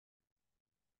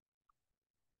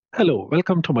Hello,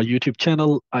 welcome to my YouTube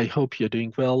channel. I hope you're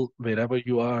doing well wherever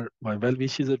you are. My well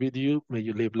wishes are with you. May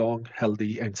you live long,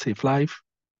 healthy, and safe life.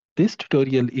 This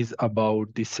tutorial is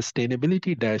about the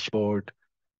sustainability dashboard,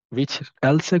 which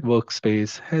LSEG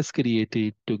Workspace has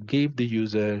created to give the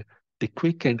user the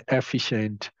quick and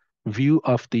efficient view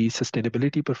of the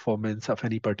sustainability performance of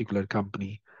any particular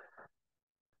company.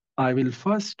 I will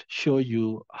first show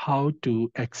you how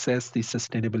to access the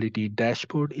sustainability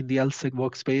dashboard in the LSEG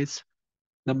Workspace.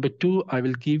 Number two, I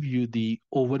will give you the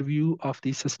overview of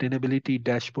the sustainability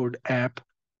dashboard app.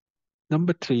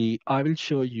 Number three, I will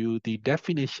show you the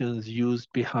definitions used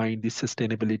behind the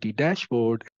sustainability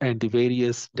dashboard and the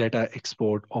various data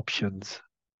export options.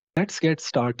 Let's get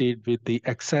started with the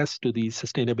access to the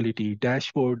sustainability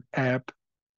dashboard app.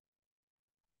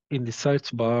 In the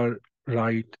search bar,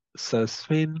 write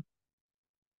SUSFIN,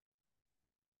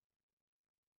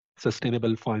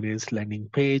 Sustainable Finance Landing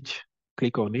Page.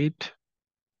 Click on it.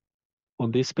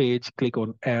 On this page, click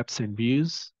on Apps and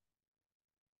Views.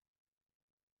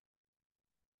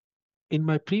 In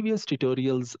my previous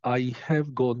tutorials, I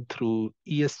have gone through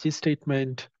ESG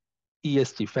statement,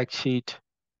 ESG fact sheet,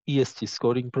 ESG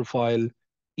scoring profile,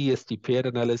 ESG peer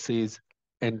analysis,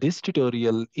 and this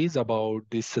tutorial is about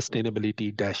the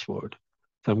sustainability dashboard.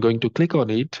 So I'm going to click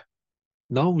on it.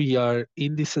 Now we are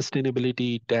in the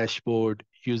sustainability dashboard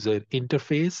user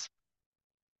interface.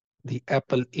 The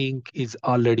Apple Inc. is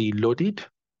already loaded.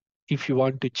 If you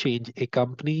want to change a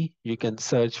company, you can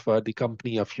search for the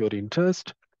company of your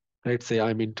interest. Let's say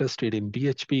I'm interested in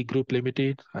BHP Group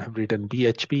Limited. I have written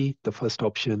BHP. The first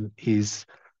option is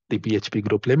the BHP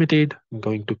Group Limited. I'm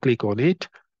going to click on it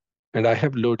and I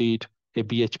have loaded a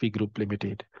BHP Group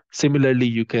Limited. Similarly,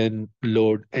 you can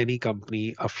load any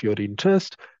company of your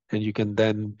interest and you can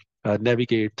then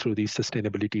navigate through the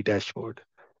sustainability dashboard.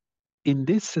 In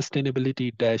this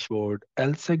sustainability dashboard,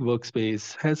 LSEG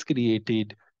Workspace has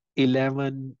created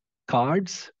 11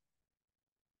 cards,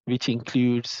 which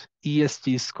includes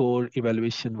ESG score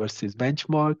evaluation versus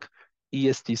benchmark,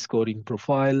 ESG scoring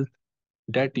profile,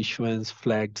 debt issuance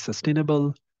flagged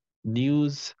sustainable,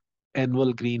 news,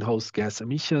 annual greenhouse gas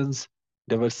emissions,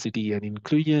 diversity and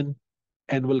inclusion,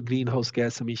 annual greenhouse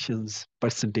gas emissions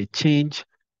percentage change,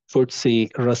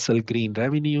 FTSE Russell Green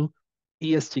Revenue,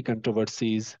 ESG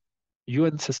controversies,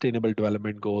 UN Sustainable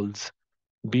Development Goals,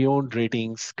 beyond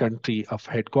ratings country of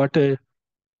headquarter,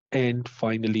 and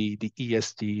finally the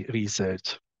ESG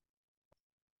research.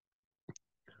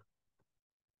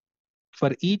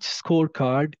 For each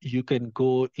scorecard, you can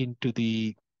go into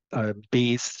the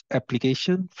base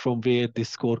application from where the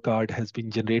scorecard has been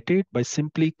generated by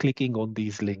simply clicking on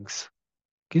these links.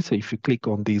 Okay, so if you click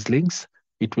on these links,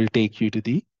 it will take you to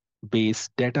the base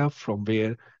data from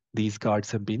where these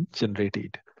cards have been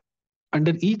generated.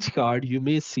 Under each card, you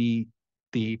may see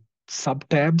the sub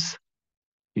tabs.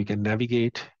 You can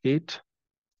navigate it,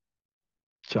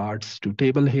 charts to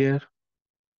table here,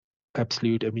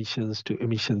 absolute emissions to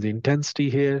emissions intensity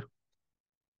here,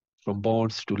 from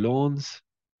bonds to loans,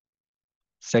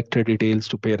 sector details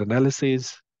to pair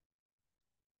analysis,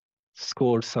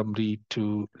 score summary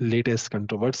to latest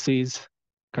controversies,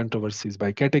 controversies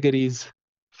by categories.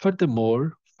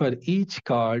 Furthermore, for each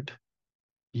card,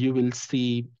 you will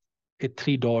see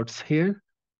three dots here.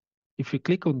 If you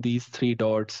click on these three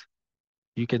dots,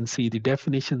 you can see the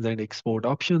definitions and export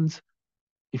options.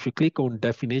 If you click on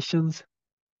definitions,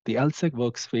 the LSEG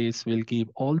workspace will give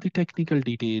all the technical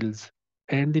details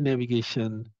and the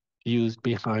navigation used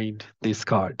behind this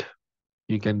card.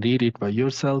 You can read it by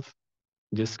yourself.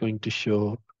 Just going to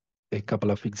show a couple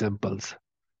of examples.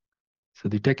 So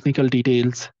the technical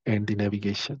details and the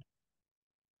navigation.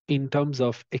 In terms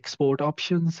of export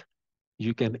options,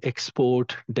 you can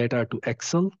export data to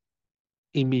Excel,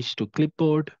 image to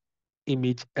clipboard,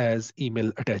 image as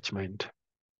email attachment.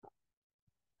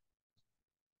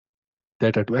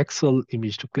 Data to Excel,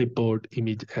 image to clipboard,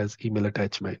 image as email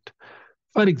attachment.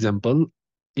 For example,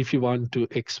 if you want to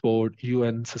export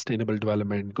UN Sustainable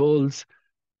Development Goals,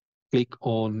 click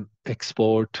on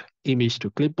Export Image to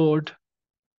Clipboard.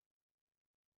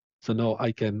 So now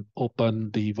I can open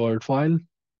the Word file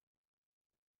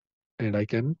and I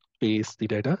can paste the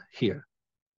data here.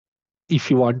 If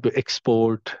you want to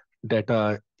export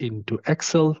data into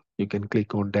Excel, you can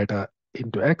click on Data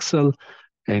into Excel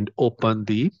and open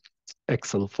the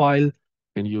Excel file,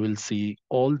 and you will see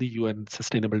all the UN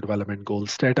Sustainable Development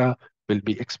Goals data will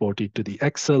be exported to the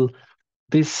Excel.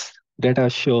 This data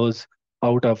shows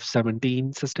out of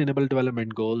 17 Sustainable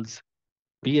Development Goals,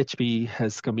 BHP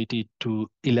has committed to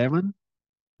 11,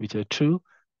 which are true,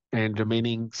 and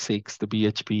remaining 6, the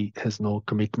BHP has no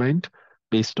commitment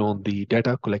based on the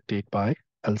data collected by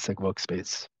LSEG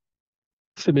Workspace.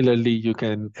 Similarly, you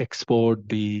can export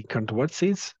the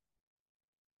controversies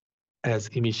as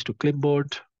image to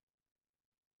clipboard.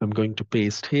 I'm going to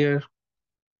paste here.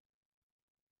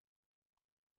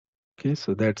 Okay,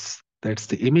 so that's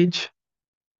the image.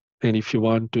 And if you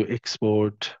want to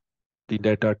export the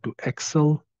data to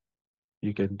Excel,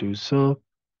 you can do so.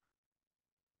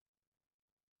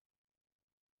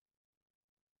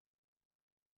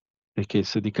 Okay,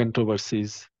 so the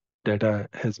controversies data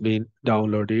has been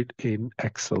downloaded in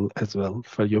Excel as well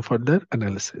for your further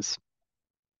analysis.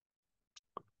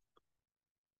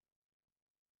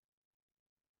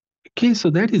 Okay, so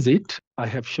that is it. I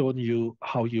have shown you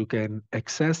how you can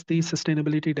access the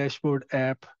Sustainability Dashboard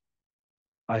app.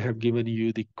 I have given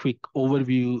you the quick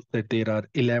overview that there are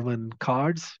 11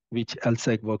 cards which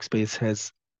LSEG Workspace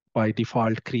has by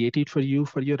default created for you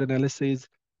for your analysis.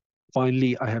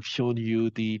 Finally, I have shown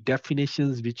you the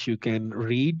definitions which you can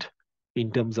read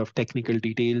in terms of technical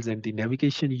details and the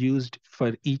navigation used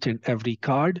for each and every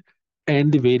card,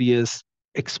 and the various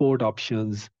export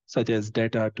options such as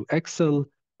data to Excel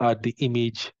or the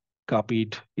image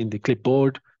copied in the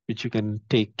clipboard, which you can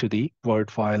take to the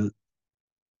Word file.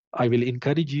 I will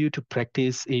encourage you to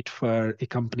practice it for a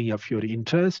company of your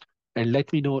interest, and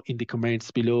let me know in the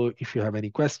comments below if you have any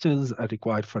questions or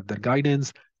require further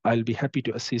guidance. I'll be happy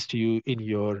to assist you in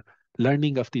your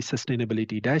learning of the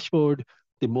sustainability dashboard.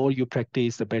 The more you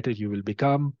practice, the better you will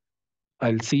become.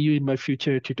 I'll see you in my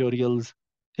future tutorials.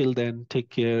 Till then,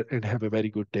 take care and have a very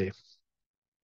good day.